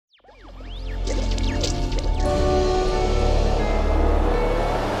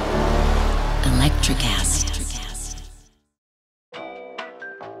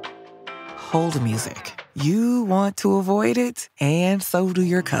Hold music. You want to avoid it, and so do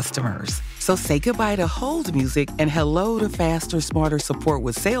your customers. So say goodbye to hold music and hello to faster, smarter support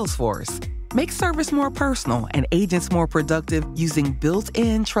with Salesforce. Make service more personal and agents more productive using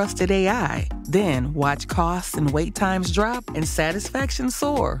built-in trusted AI. Then watch costs and wait times drop and satisfaction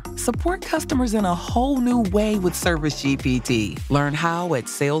soar. Support customers in a whole new way with Service GPT. Learn how at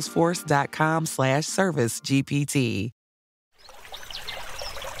salesforce.com/servicegpt.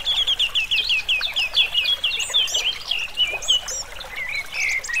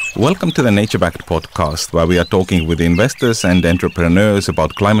 Welcome to the NatureBacked podcast, where we are talking with investors and entrepreneurs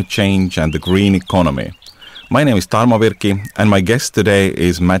about climate change and the green economy. My name is Tarmo Virki, and my guest today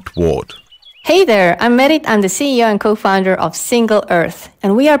is Matt Ward. Hey there, I'm Merit. I'm the CEO and co-founder of Single Earth,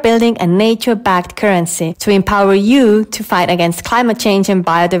 and we are building a nature-backed currency to empower you to fight against climate change and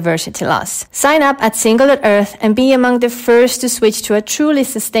biodiversity loss. Sign up at Single.Earth and be among the first to switch to a truly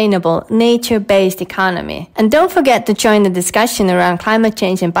sustainable, nature-based economy. And don't forget to join the discussion around climate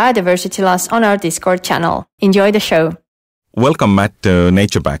change and biodiversity loss on our Discord channel. Enjoy the show. Welcome, Matt, to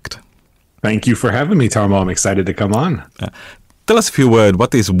NatureBacked. Thank you for having me, Tarmo. I'm excited to come on. Tell us a few words.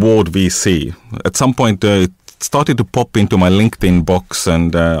 What is Ward VC? At some point, it started to pop into my LinkedIn box,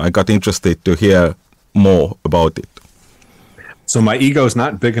 and I got interested to hear more about it. So my ego is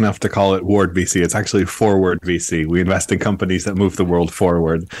not big enough to call it Ward VC. It's actually Forward VC. We invest in companies that move the world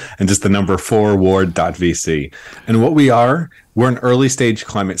forward, and just the number 4, Ward.vc. And what we are, we're an early stage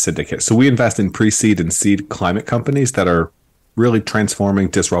climate syndicate. So we invest in pre-seed and seed climate companies that are really transforming,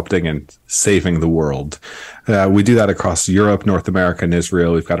 disrupting, and saving the world. We do that across Europe, North America, and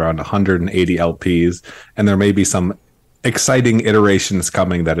Israel. We've got around 180 LPs, and there may be some exciting iterations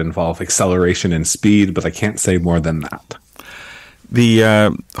coming that involve acceleration and speed, but I can't say more than that. The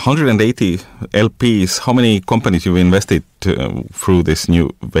 180 LPs, how many companies you've invested through this new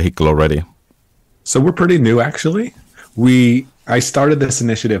vehicle already? So we're pretty new, actually. I started this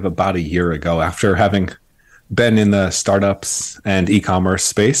initiative about a year ago after having been in the startups and e-commerce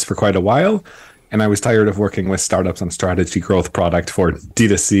space for quite a while, and I was tired of working with startups on strategy growth product for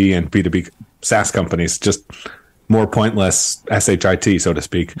D2C and B2B SaaS companies, just more pointless SHIT, so to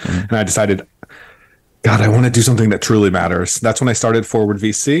speak. And I decided, God, I want to do something that truly matters. That's when I started Forward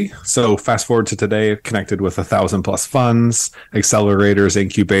VC. So fast forward to today, connected with 1,000+ funds, accelerators,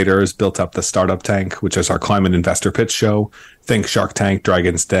 incubators, built up the Startup Tank, which is our climate investor pitch show. Think Shark Tank,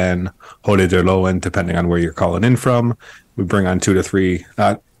 Dragon's Den, Hode de Loen, depending on where you're calling in from. We bring on 2 to 3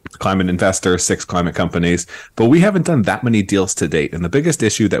 climate investors, 6 climate companies, but we haven't done that many deals to date. And the biggest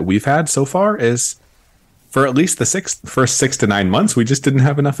issue that we've had so far is, for at least the first 6 to 9 months, we just didn't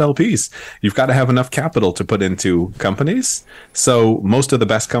have enough LPs. You've got to have enough capital to put into companies. So most of the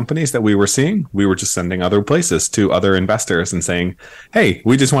best companies that we were seeing, we were just sending other places to other investors and saying, hey,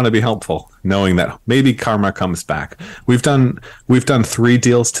 we just want to be helpful, knowing that maybe karma comes back. We've done 3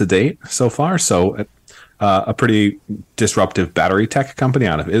 deals to date so far. So a pretty disruptive battery tech company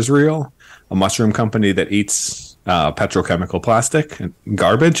out of Israel, a mushroom company that eats petrochemical plastic and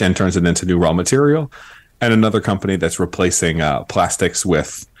garbage and turns it into new raw material, and another company that's replacing plastics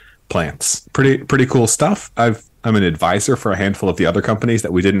with plants. Pretty cool stuff. I'm an advisor for a handful of the other companies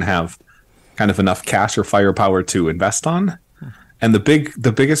that we didn't have kind of enough cash or firepower to invest on. And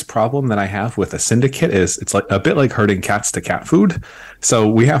the biggest problem that I have with a syndicate is it's like a bit like herding cats to cat food. So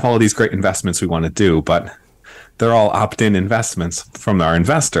we have all these great investments we want to do, but they're all opt-in investments from our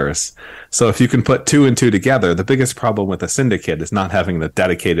investors. So if you can put 2 and 2 together, the biggest problem with a syndicate is not having the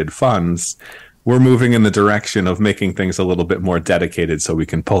dedicated funds. We're moving in the direction of making things a little bit more dedicated so we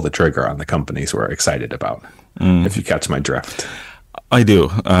can pull the trigger on the companies we're excited about, if you catch my drift. I do.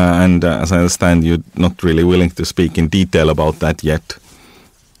 And as I understand, you're not really willing to speak in detail about that yet.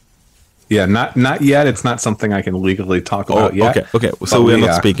 Yeah, not yet. It's not something I can legally talk about yet. Okay. So we're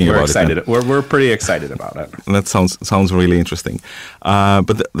not speaking about excited. it. We're pretty excited about it. That sounds really interesting.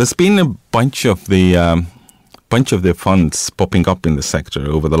 But there's been a bunch of the funds popping up in the sector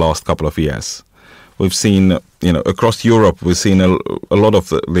over the last couple of years. We've seen, across Europe, we've seen a lot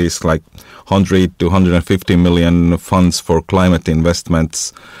of these like 100 to 150 million funds for climate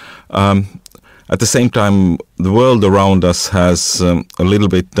investments. At the same time, the world around us has a little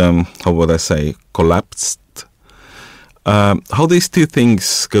bit, collapsed. How these two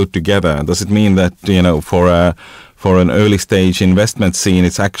things go together? Does it mean that, for an early stage investment scene,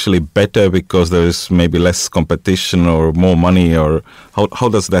 it's actually better because there's maybe less competition or more money, or how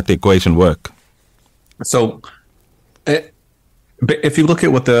does that equation work? So But if you look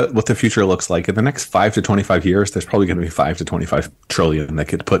at what the future looks like in the next 5 to 25 years, there's probably going to be 5 to 25 trillion that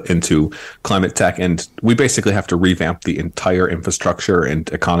get put into climate tech, and we basically have to revamp the entire infrastructure and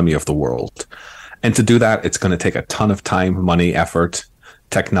economy of the world. And to do that, it's going to take a ton of time, money, effort,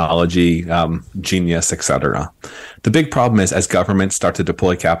 technology, genius, etc. The big problem is as governments start to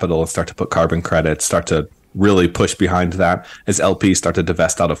deploy capital, start to put carbon credits, start to really push behind that, as LPs start to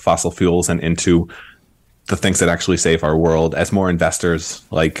divest out of fossil fuels and into the things that actually save our world, as more investors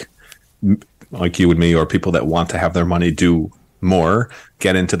like you and me, or people that want to have their money do more,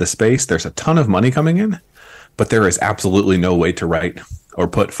 get into the space, there's a ton of money coming in, but there is absolutely no way to write or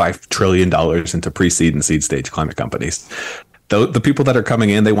put $5 trillion into pre-seed and seed stage climate companies. The people that are coming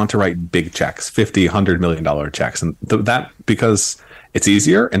in, they want to write big checks, $50, $100 million checks. And that because it's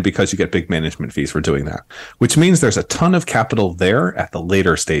easier and because you get big management fees for doing that, which means there's a ton of capital there at the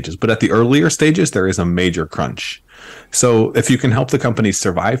later stages. But at the earlier stages, there is a major crunch. So if you can help the company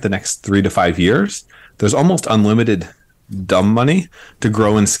survive the next 3 to 5 years, there's almost unlimited dumb money to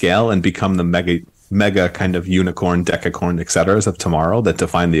grow and scale and become the mega kind of unicorn, decacorn, et cetera, of tomorrow that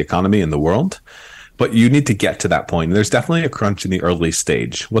define the economy and the world. But you need to get to that point. There's definitely a crunch in the early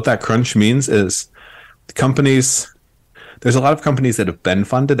stage. What that crunch means is there's a lot of companies that have been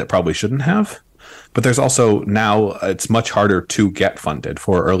funded that probably shouldn't have, but there's also now it's much harder to get funded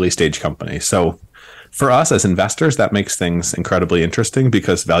for early stage companies. So for us as investors, that makes things incredibly interesting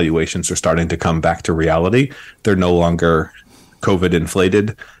because valuations are starting to come back to reality. They're no longer COVID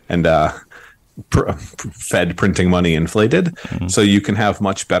inflated and Fed printing money inflated. Mm-hmm. So you can have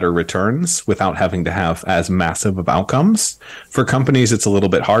much better returns without having to have as massive of outcomes. For companies, it's a little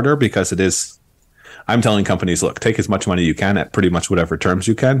bit harder because I'm telling companies, look, take as much money you can at pretty much whatever terms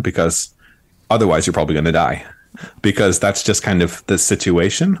you can, because otherwise you're probably going to die, because that's just kind of the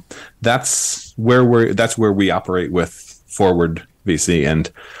situation. That's where we operate with Forward VC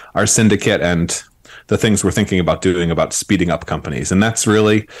and our syndicate and the things we're thinking about doing about speeding up companies. And that's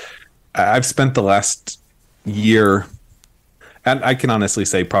really, I've spent the last year, and I can honestly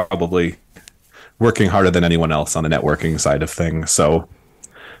say probably working harder than anyone else on the networking side of things. So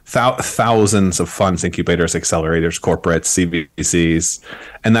thousands of funds, incubators, accelerators, corporates, CVCs.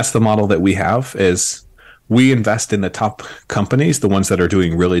 And that's the model that we have is we invest in the top companies, the ones that are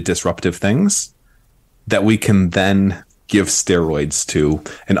doing really disruptive things that we can then give steroids to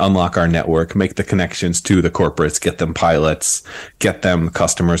and unlock our network, make the connections to the corporates, get them pilots, get them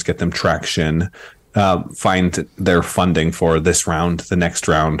customers, get them traction, find their funding for this round, the next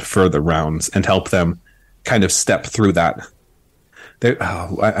round, further rounds, and help them kind of step through that.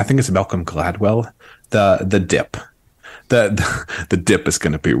 I think it's Malcolm Gladwell, the dip. The dip is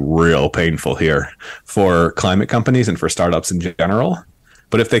going to be real painful here for climate companies and for startups in general.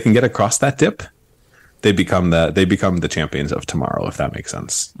 But if they can get across that dip, they become the champions of tomorrow, if that makes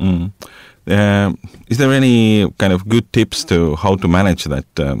sense. Mm. Is there any kind of good tips to how to manage that,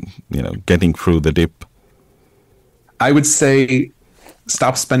 getting through the dip? I would say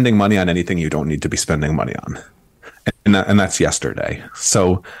stop spending money on anything you don't need to be spending money on. And that's yesterday.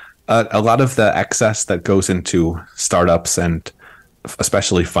 So a lot of the excess that goes into startups and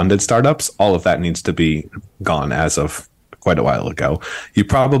especially funded startups, all of that needs to be gone as of quite a while ago. You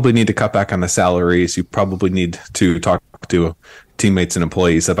probably need to cut back on the salaries. You probably need to talk to teammates and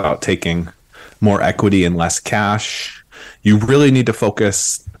employees about taking more equity and less cash. You really need to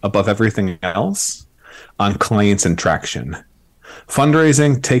focus above everything else on clients and traction.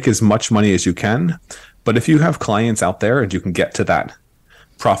 Fundraising, take as much money as you can. But if you have clients out there and you can get to that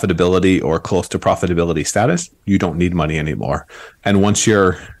profitability or close to profitability status, you don't need money anymore. And once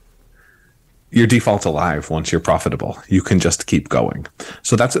your default's alive, once you're profitable, you can just keep going.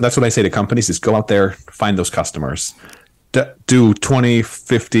 So that's what I say to companies is go out there, find those customers, do 20,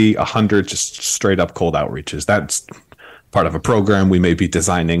 50, 100, just straight up cold outreaches. That's part of a program we may be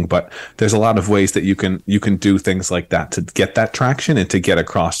designing, but there's a lot of ways that you can do things like that to get that traction and to get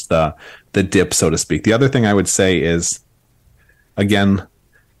across the dip, so to speak. The other thing I would say is, again,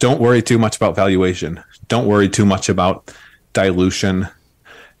 don't worry too much about valuation. Don't worry too much about dilution.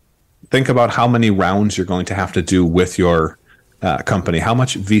 Think about how many rounds you're going to have to do with your company. How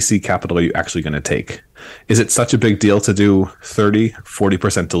much VC capital are you actually going to take? Is it such a big deal to do 30,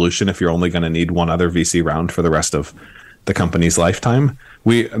 40% dilution if you're only going to need one other VC round for the rest of the company's lifetime?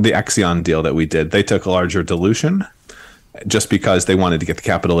 The Exion deal that we did, they took a larger dilution just because they wanted to get the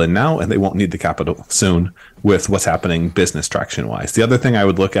capital in now, and they won't need the capital soon with what's happening business traction wise. The other thing I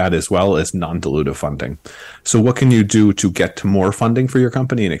would look at as well is non-dilutive funding. So what can you do to get more funding for your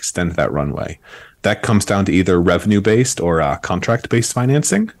company and extend that runway? That comes down to either revenue-based or contract-based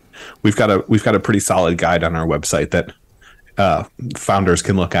financing. We've got a pretty solid guide on our website that founders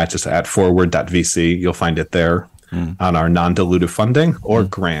can look at just at forward.vc. You'll find it there on our non-dilutive funding or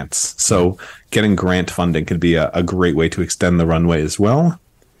grants. So getting grant funding can be a great way to extend the runway as well.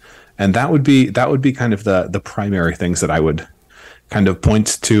 And that would be kind of the primary things that I would kind of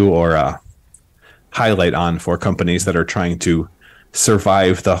point to or highlight on for companies that are trying to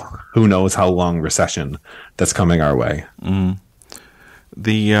survive the who knows how long recession that's coming our way. You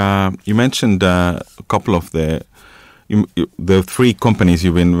mentioned a couple of the three companies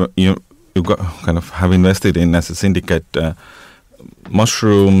you got kind of have invested in as a syndicate.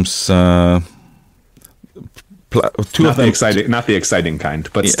 Mushrooms. Not the exciting kind,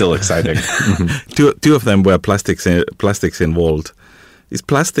 but still exciting. Two of them were plastics involved. Is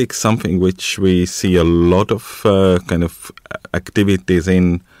plastic something which we see a lot of kind of activities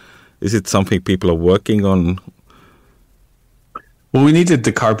in? Is it something people are working on? Well, we need to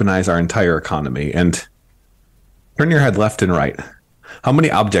decarbonize our entire economy. And turn your head left and right. How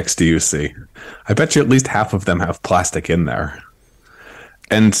many objects do you see? I bet you at least half of them have plastic in there.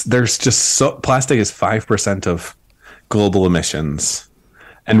 And there's just plastic is 5% of global emissions.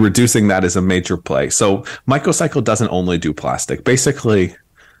 And reducing that is a major play. So Mycocycle doesn't only do plastic. Basically,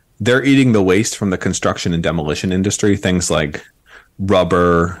 they're eating the waste from the construction and demolition industry, things like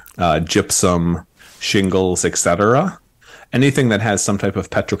rubber, gypsum, shingles, etc. Anything that has some type of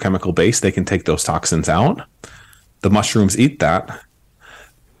petrochemical base, they can take those toxins out. The mushrooms eat that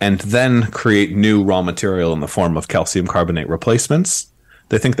and then create new raw material in the form of calcium carbonate replacements.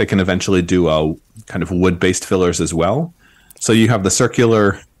 They think they can eventually do kind of wood-based fillers as well. So you have the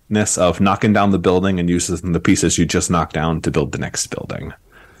circularness of knocking down the building and using the pieces you just knocked down to build the next building.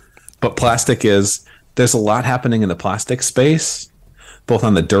 But there's a lot happening in the plastic space, both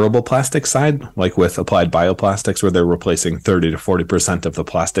on the durable plastic side, like with applied bioplastics, where they're replacing 30 to 40% of the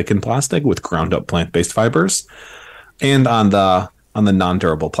plastic in plastic with ground up plant-based fibers, and on the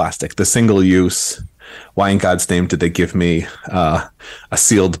non-durable plastic, the single-use. Why in God's name did they give me a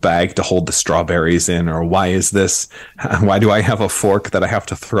sealed bag to hold the strawberries in? Or why do I have a fork that I have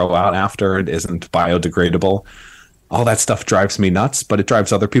to throw out after it isn't biodegradable? All that stuff drives me nuts, but it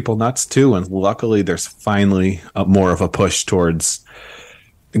drives other people nuts too. And luckily there's finally more of a push towards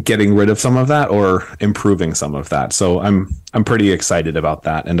getting rid of some of that or improving some of that. So I'm pretty excited about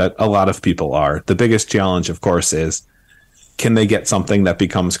that. And a lot of people are. The biggest challenge, of course, is can they get something that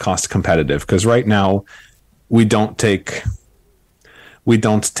becomes cost competitive? Because right now we don't take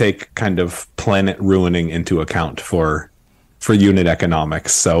kind of planet ruining into account for unit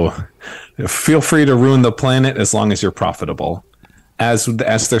economics. So feel free to ruin the planet as long as you're profitable. As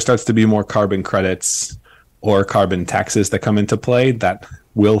there starts to be more carbon credits or carbon taxes that come into play, that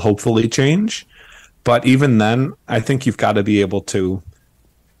will hopefully change. But even then, I think you've got to be able to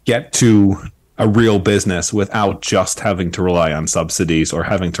get to a real business without just having to rely on subsidies or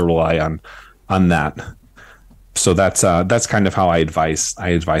having to rely on that. So that's kind of how I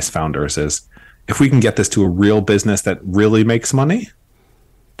advise founders is if we can get this to a real business that really makes money,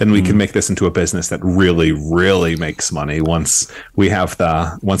 then we can make this into a business that really, really makes money once we have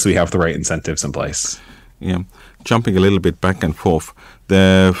the right incentives in place. Yeah, jumping a little bit back and forth,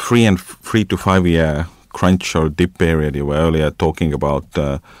 the 3 to 5 year crunch or dip period you were earlier talking about.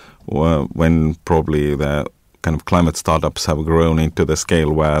 When probably the kind of climate startups have grown into the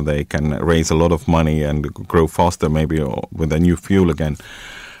scale where they can raise a lot of money and grow faster, maybe with a new fuel again.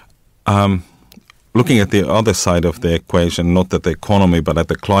 Looking at the other side of the equation, not at the economy, but at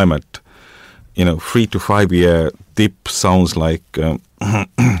the climate, 3 to 5 year dip sounds like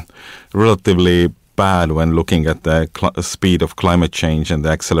relatively bad when looking at the speed of climate change and the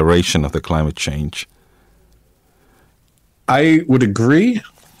acceleration of the climate change. I would agree.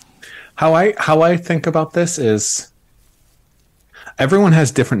 How I think about this is everyone has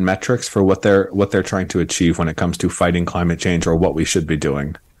different metrics for what they're trying to achieve when it comes to fighting climate change or what we should be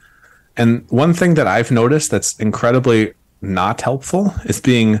doing. And one thing that I've noticed that's incredibly not helpful is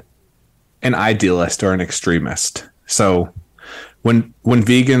being an idealist or an extremist. So when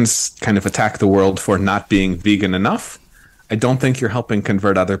vegans kind of attack the world for not being vegan enough, I don't think you're helping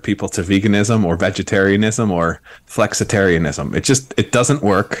convert other people to veganism or vegetarianism or flexitarianism. It doesn't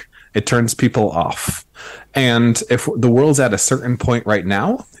work. It turns people off. And if the world's at a certain point right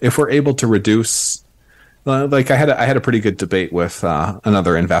now, if we're able to reduce, like I had a pretty good debate with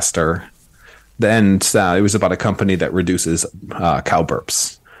another investor, and it was about a company that reduces cow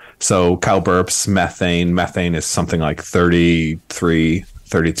burps. So cow burps, methane is something like 33,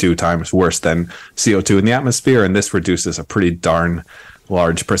 32 times worse than CO2 in the atmosphere. And this reduces a pretty darn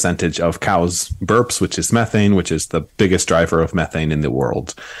large percentage of cows' burps, which is methane, which is the biggest driver of methane in the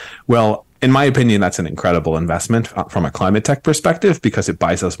world. Well, in my opinion, that's an incredible investment from a climate tech perspective, because it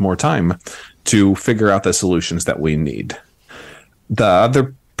buys us more time to figure out the solutions that we need. The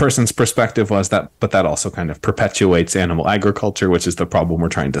other person's perspective was but that also kind of perpetuates animal agriculture, which is the problem we're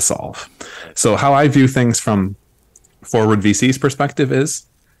trying to solve. So how I view things from Forward VC's perspective is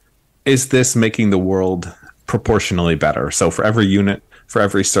this making the world proportionally better? So for every unit, for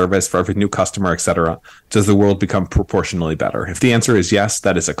every service, for every new customer, etc., does the world become proportionally better? If the answer is yes,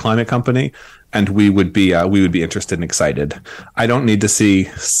 that is a climate company, and we would be interested and excited. I don't need to see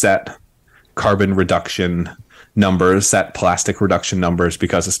set carbon reduction numbers, set plastic reduction numbers,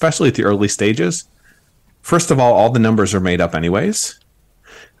 because especially at the early stages, first of all the numbers are made up anyways.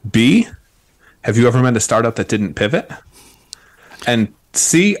 B, have you ever met a startup that didn't pivot? And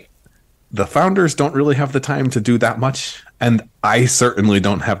C, the founders don't really have the time to do that much. And I certainly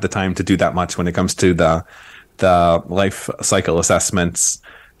don't have the time to do that much when it comes to the life cycle assessments.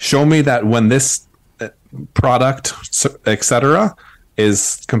 Show me that when this product, etc.,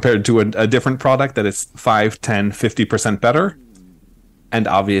 is compared to a different product, that it's 5, 10, 50% better. And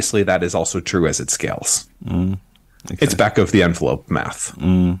obviously that is also true as it scales. Exactly. It's back of the envelope math.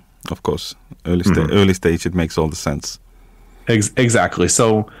 Of course. Early stage, it makes all the sense. Exactly.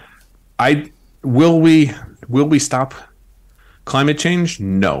 So will we stop climate change?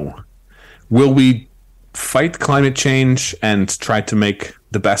 No. Will we fight climate change and try to make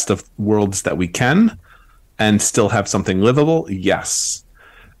the best of worlds that we can and still have something livable? Yes.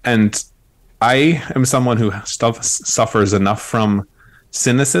 And I am someone who suffers enough from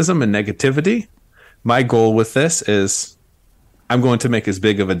cynicism and negativity. My goal with this is I'm going to make as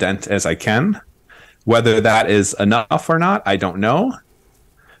big of a dent as I can. Whether that is enough or not, I don't know.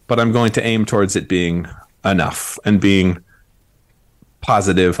 But I'm going to aim towards it being enough and being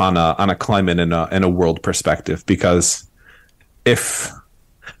positive on a climate and a world perspective. Because I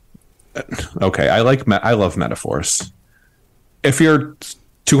love metaphors. If you're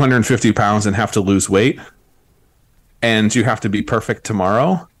 250 pounds and have to lose weight, and you have to be perfect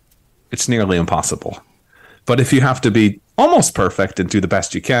tomorrow, it's nearly impossible. But if you have to be almost perfect and do the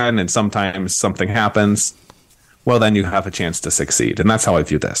best you can, and sometimes something happens, well, then you have a chance to succeed. And that's how I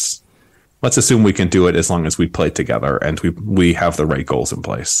view this. Let's assume we can do it as long as we play together and we have the right goals in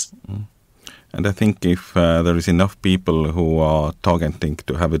place. And I think if there is enough people who are targeting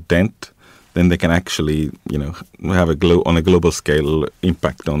to have a dent, then they can actually, have on a global scale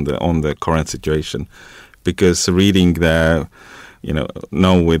impact on the current situation. Because reading now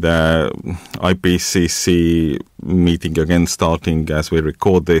with the IPCC meeting again starting as we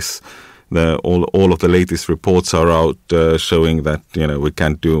record this, all of the latest reports are out showing that we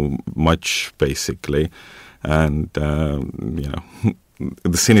can't do much basically, and the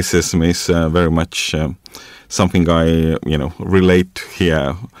cynicism is very much something I relate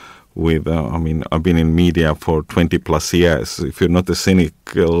here with. I've been in media for 20 plus years. If you're not a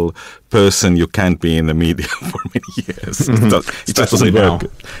cynical person, you can't be in the media for many years. It just doesn't work.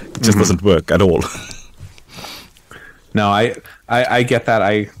 It just doesn't work at all. No, I get that.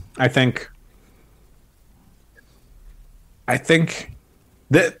 I think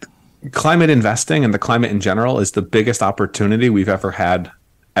that climate investing and the climate in general is the biggest opportunity we've ever had,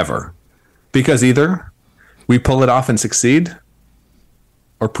 ever. Because either we pull it off and succeed,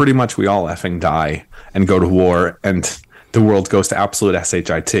 or pretty much we all effing die and go to war and the world goes to absolute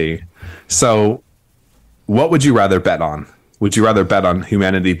shit. So what would you rather bet on? Would you rather bet on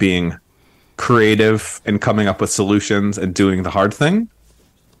humanity being creative and coming up with solutions and doing the hard thing?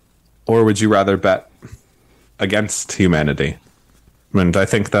 Or would you rather bet against humanity? And I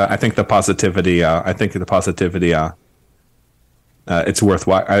think the positivity, it's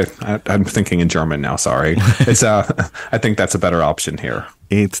worthwhile. I'm thinking in German now. Sorry. It's I think that's a better option here.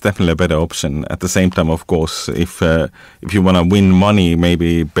 It's definitely a better option. At the same time, of course, if you want to win money,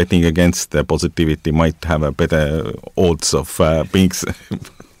 maybe betting against the positivity might have a better odds of being.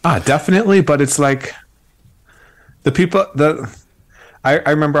 Definitely. But it's like the people I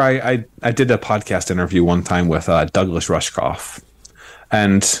remember I did a podcast interview one time with Douglas Rushkoff,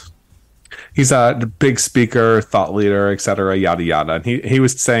 and he's a big speaker, thought leader, etc., yada, yada. And he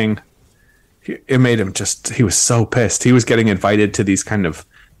was saying it made him he was so pissed. He was getting invited to these kind of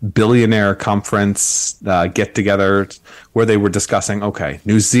billionaire conference get-together where they were discussing, okay,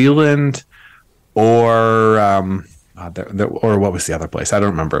 New Zealand or what was the other place? I don't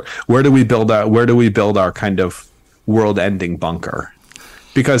remember. Where do we build our kind of world-ending bunker?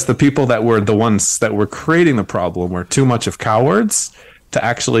 Because the people that were the ones that were creating the problem were too much of cowards to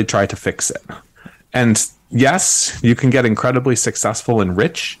actually try to fix it. And yes, you can get incredibly successful and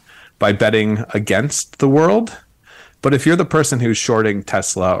rich by betting against the world, But if you're the person who's shorting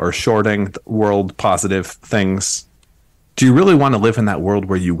Tesla or shorting world positive things, do you really want to live in that world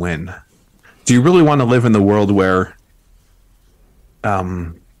where you win? Do you really want to live in the world where,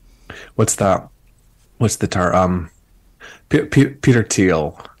 what's the term? Peter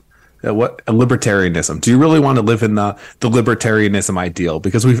Thiel. What libertarianism? Do you really want to live in the libertarianism ideal?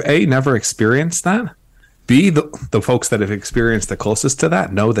 Because we've never experienced that. B, the folks that have experienced the closest to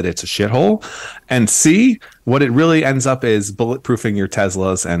that know that it's a shithole. And C, what it really ends up is bulletproofing your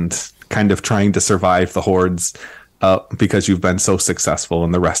Teslas and kind of trying to survive the hordes because you've been so successful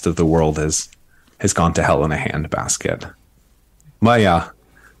and the rest of the world has gone to hell in a handbasket.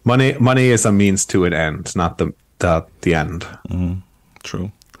 Money is a means to an end, not the end.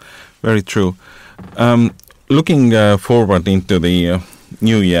 True. Very true. Looking forward into the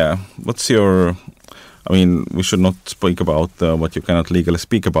new year, what's your... I mean, we should not speak about what you cannot legally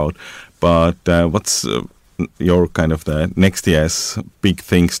speak about, but what's your kind of the next year's big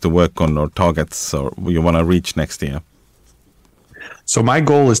things to work on or targets or you want to reach next year? So my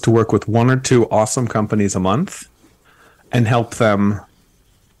goal is to work with 1 or 2 awesome companies a month and help them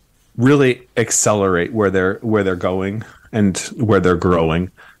really accelerate where they're going and where they're growing.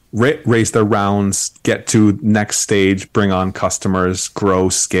 Raise their rounds, get to next stage, bring on customers, grow,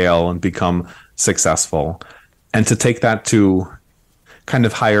 scale, and become successful. And to take that to kind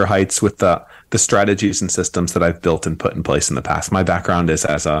of higher heights with the strategies and systems that I've built and put in place in the past. My background is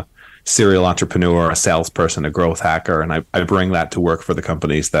as a serial entrepreneur, a salesperson, a growth hacker, and I bring that to work for the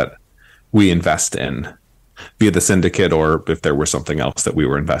companies that we invest in via the syndicate or if there were something else that we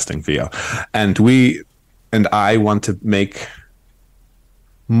were investing via. And I want to make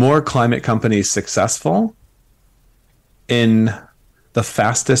more climate companies successful in the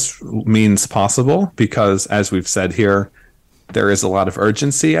fastest means possible, because as we've said here, there is a lot of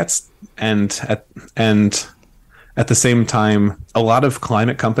urgency and at the same time, a lot of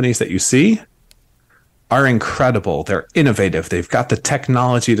climate companies that you see are incredible. They're innovative. They've got the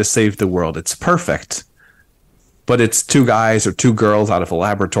technology to save the world. It's perfect. But it's 2 guys or 2 girls out of a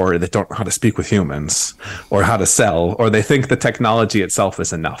laboratory that don't know how to speak with humans or how to sell, or they think the technology itself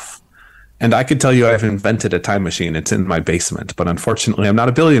is enough. And I could tell you I've invented a time machine. It's in my basement. But unfortunately, I'm not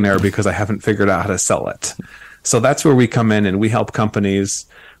a billionaire because I haven't figured out how to sell it. So that's where we come in and we help companies.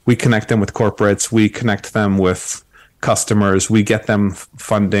 We connect them with corporates. We connect them with customers. We get them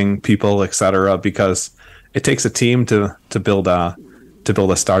funding, people, etc. Because it takes a team to build a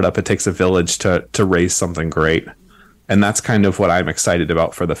startup. It takes a village to raise something great. And that's kind of what I'm excited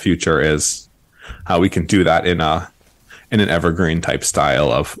about for the future, is how we can do that in an evergreen type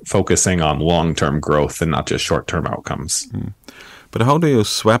style of focusing on long-term growth and not just short-term outcomes. But how do you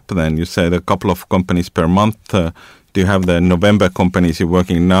swap then? You said a couple of companies per month. Do you have the November companies you're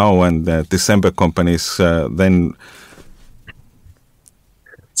working now and the December companies then?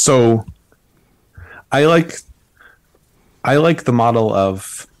 So I like the model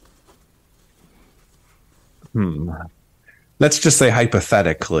of, let's just say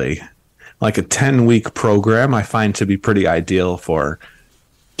hypothetically, like a 10-week program I find to be pretty ideal for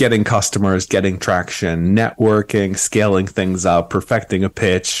getting customers, getting traction, networking, scaling things up, perfecting a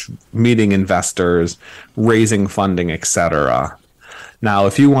pitch, meeting investors, raising funding, etc. Now,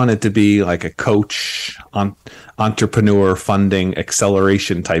 if you wanted to be like a coach, entrepreneur funding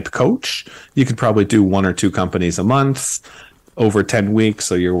acceleration type coach, you could probably do 1 or 2 companies a month over 10 weeks.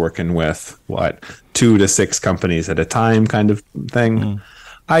 So you're working with 2 to 6 companies at a time kind of thing.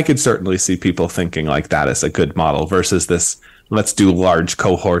 I could certainly see people thinking like that as a good model versus this, let's do large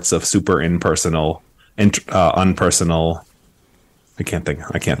cohorts of super impersonal, unpersonal. I can't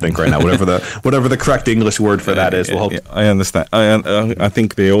think right now. Whatever the correct English word for that is. I understand. I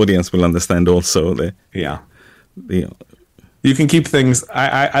think the audience will understand also. You can keep things.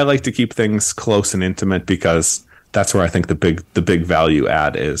 I like to keep things close and intimate because that's where I think the big value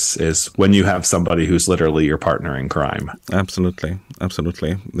add is when you have somebody who's literally your partner in crime. Absolutely.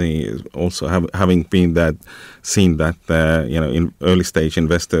 Also having seen that in early stage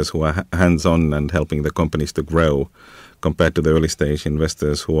investors who are hands on and helping the companies to grow, compared to the early stage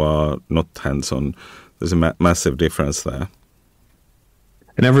investors who are not hands on, there's a massive difference there.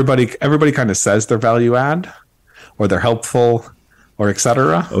 And everybody kind of says they're value add, or they're helpful, or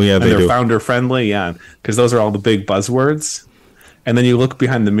etc. Oh yeah, and they're founder friendly, yeah, because those are all the big buzzwords. And then you look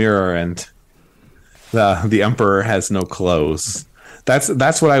behind the mirror, and the emperor has no clothes.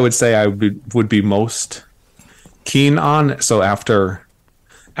 That's what I would say I would be most keen on. So after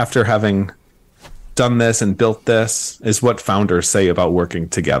having done this and built this, is what founders say about working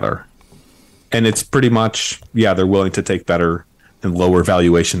together. And it's pretty much, they're willing to take better and lower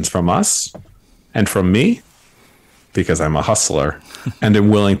valuations from us and from me, because I'm a hustler and am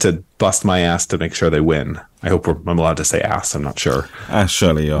willing to bust my ass to make sure they win. I hope I'm allowed to say ass. I'm not sure.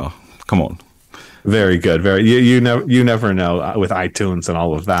 Surely you are. Come on. Very good. Very. You never know with iTunes and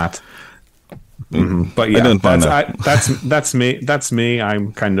all of that. Mm-hmm. But yeah, I don't mind that's me. That's me.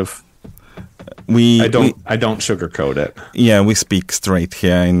 I'm kind of. I don't sugarcoat it. Yeah, we speak straight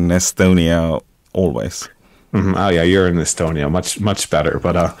here in Estonia always. Mm-hmm. Oh yeah, you're in Estonia, much better.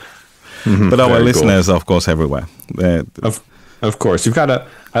 But but our listeners, of course, everywhere. Of course, you've got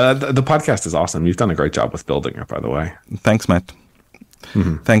the podcast is awesome. You've done a great job with building it, by the way. Thanks, Matt.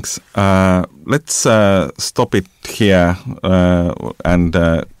 Mm-hmm. Thanks. Let's stop it here and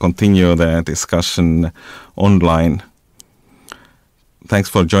continue the discussion online. Thanks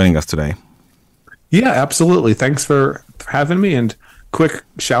for joining us today. Yeah, absolutely. Thanks for having me. And quick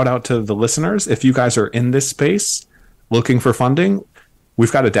shout out to the listeners. If you guys are in this space looking for funding,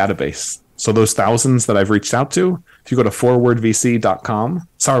 we've got a database. So those thousands that I've reached out to, if you go to forwardvc.com,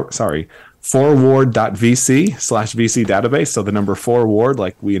 forward.vc/VC database. So the number forward,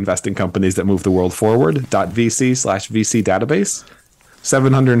 like we invest in companies that move the world forward, .vc/VC database,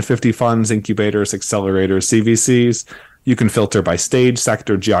 750 funds, incubators, accelerators, CVCs. You can filter by stage,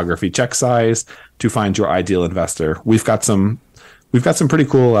 sector, geography, check size to find your ideal investor. We've got some pretty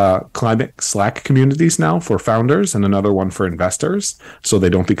cool climate Slack communities now for founders and another one for investors so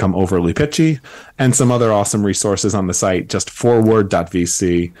they don't become overly pitchy, and some other awesome resources on the site, just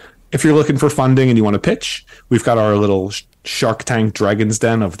forward.vc. If you're looking for funding and you want to pitch, we've got our little Shark Tank Dragon's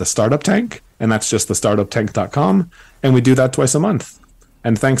Den of the Startup Tank, and that's just thestartuptank.com, and we do that twice a month.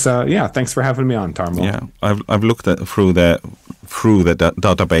 And thanks for having me on, Tarmo. Yeah, I've looked through the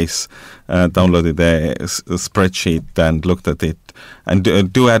database, downloaded the spreadsheet and looked at it, and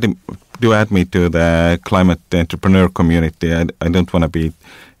do add me to the climate entrepreneur community. I don't want to be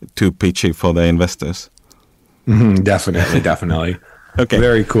too pitchy for the investors. Mm-hmm, definitely. Okay.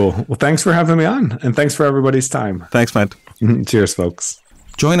 Very cool. Well, thanks for having me on, and thanks for everybody's time. Thanks, Matt. Cheers, folks.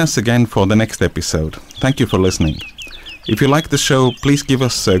 Join us again for the next episode. Thank you for listening. If you like the show, please give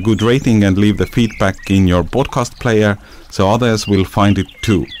us a good rating and leave the feedback in your podcast player so others will find it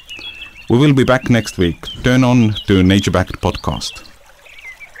too. We will be back next week. Turn on to NatureBacked podcast.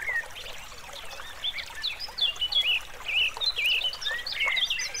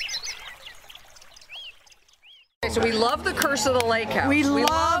 So we love the Curse of the Lake House. We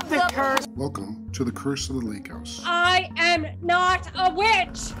love the curse. Welcome to the Curse of the Lake House. I am not a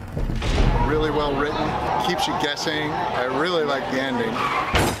witch. Really well written, keeps you guessing. I really like the ending.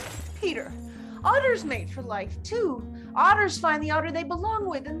 Peter, otters mate for life too. Otters find the otter they belong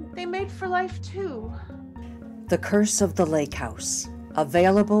with and they mate for life too. The Curse of the Lake House,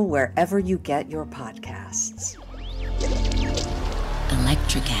 available wherever you get your podcasts.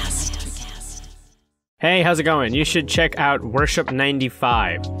 Electricast. Hey, how's it going? You should check out Worship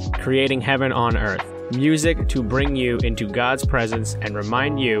 95, Creating Heaven on Earth. Music to bring you into God's presence and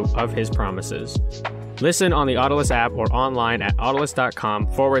remind you of His promises. Listen on the Audiolus app or online at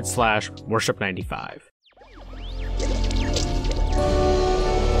audiolus.com/worship95.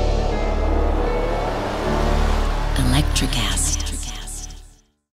 Electricast.